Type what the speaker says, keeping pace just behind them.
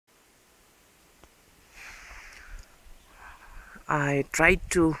I tried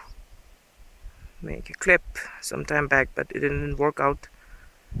to make a clip some time back, but it didn't work out.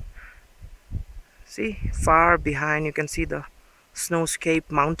 See, far behind you can see the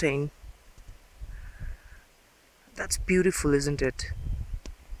snowscape mountain. That's beautiful, isn't it?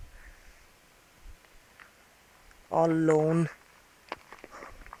 All alone.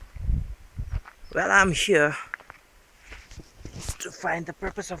 Well, I'm here to find the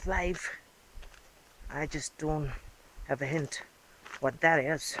purpose of life. I just don't have a hint what that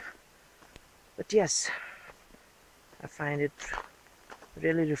is. But yes, I find it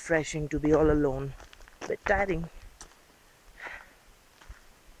really refreshing to be all alone. A bit tiring.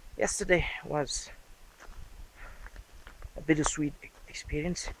 Yesterday was a bittersweet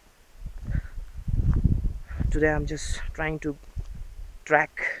experience. Today I'm just trying to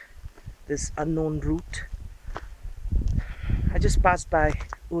track this unknown route. I just passed by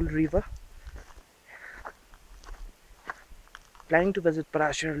Old River, planning to visit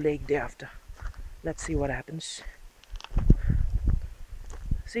Parashar Lake day after. Let's see what happens.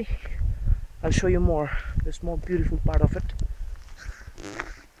 See, I'll show you more. This more beautiful part of it.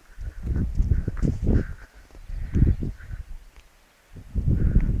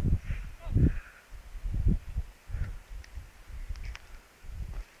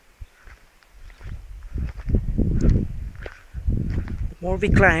 The more we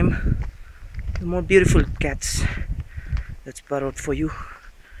climb, the more beautiful it gets. That's Barot for you.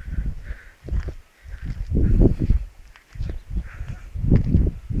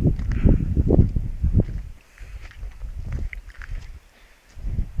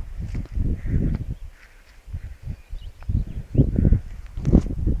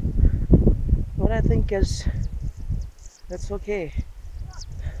 What I think is, that's okay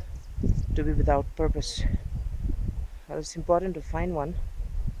to be without purpose. Well, it's important to find one.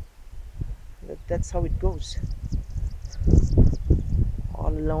 That's how it goes.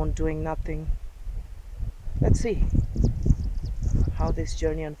 All alone doing nothing. Let's see how this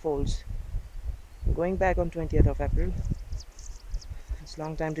journey unfolds. I'm going back on 20th of April. It's a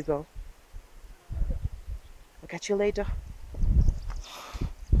long time to go. I'll catch you later.